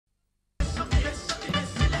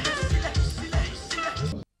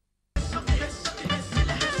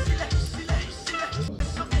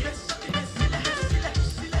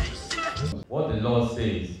law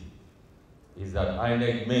says is that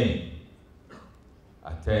INEC may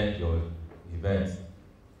attend your events,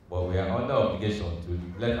 but we are under obligation to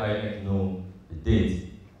let INEC know the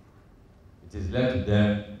date. It is left to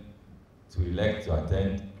them to elect to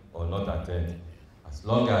attend or not attend, as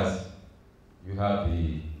long as you have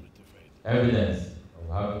the evidence of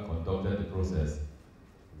having conducted the process.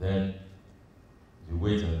 Then you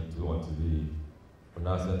wait until the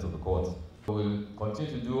pronouncement of the court. We will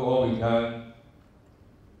continue to do all we can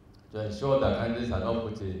to ensure that candidates are not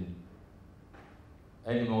put in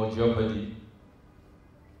any more jeopardy.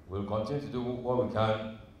 We'll continue to do what we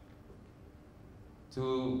can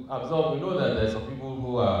to absorb. We know that there are some people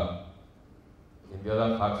who are in the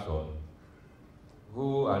other faction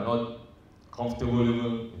who are not comfortable even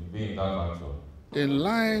in being in that faction. In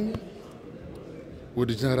line with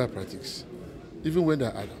the general practice, even when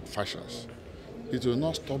there are factions, it will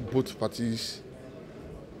not stop both parties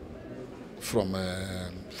from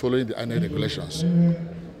following the INEC regulations.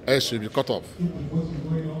 Else will be cut off.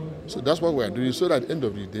 So that's what we are doing, so that at the end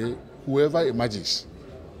of the day, whoever emerges,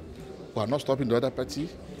 we are not stopping the other party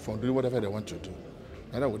from doing whatever they want to do.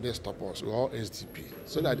 Neither will they stop us. We're all SDP.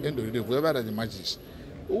 So that at the end of the day, whoever that emerges,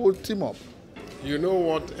 we will team up. You know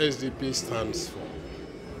what SDP stands for.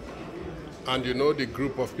 And you know the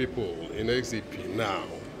group of people in SDP now.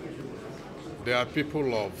 They are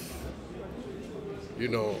people of,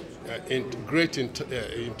 great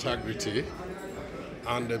integrity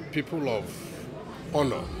and people of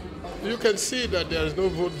honor. You can see that there is no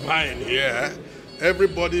vote buying here.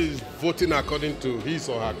 Everybody is voting according to his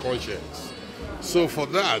or her conscience. So for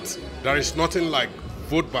that, there is nothing like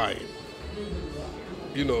vote buying,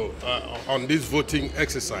 on this voting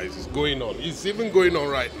exercises going on. It's even going on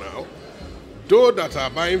right now. Those that are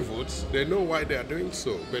buying votes, they know why they are doing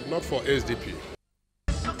so, but not for SDP.